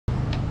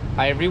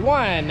Hi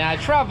everyone,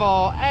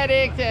 Travel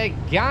Addict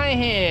Guy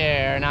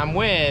here, and I'm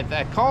with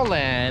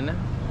Colin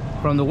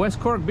from the West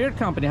Cork Beer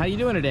Company. How you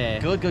doing today?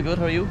 Good.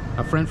 How are you?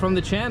 A friend from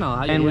the channel.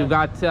 And we've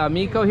got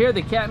Miko here,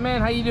 the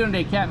Catman. How you doing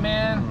today,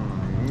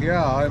 Catman?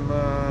 Yeah, I'm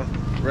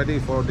ready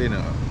for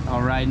dinner.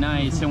 All right,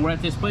 nice. And we're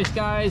at this place,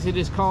 guys. It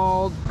is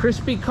called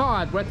Crispy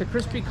Cod. We're at the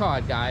Crispy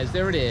Cod, guys.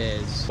 There it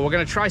is. We're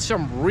gonna try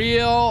some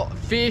real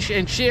fish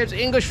and chips,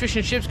 English fish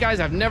and chips, guys.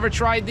 I've never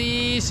tried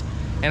these,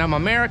 and I'm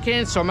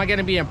American, so am I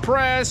gonna be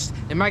impressed?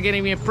 Am I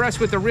gonna be impressed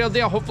with the real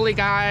deal? Hopefully,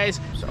 guys.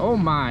 Oh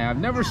my, I've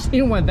never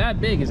seen one that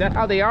big. Is that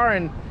how they are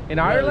in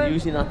Ireland?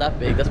 Usually not that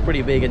big. That's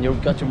pretty big, and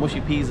you've got your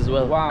mushy peas as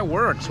well. Wow, it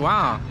works.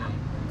 Wow.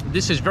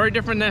 This is very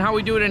different than how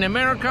we do it in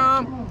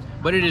America,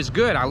 but it is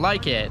good. I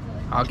like it.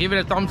 I'll give it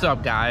a thumbs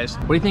up, guys.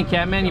 What do you think,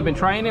 Catman? You've been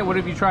trying it? What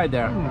have you tried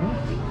there?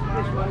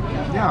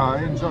 Yeah,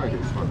 I enjoy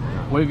this one.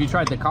 Yeah. What have you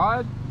tried? The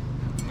cod?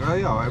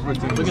 Yeah,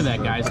 everything. Look at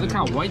that, guys. Look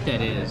how white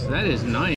that is. That is nice.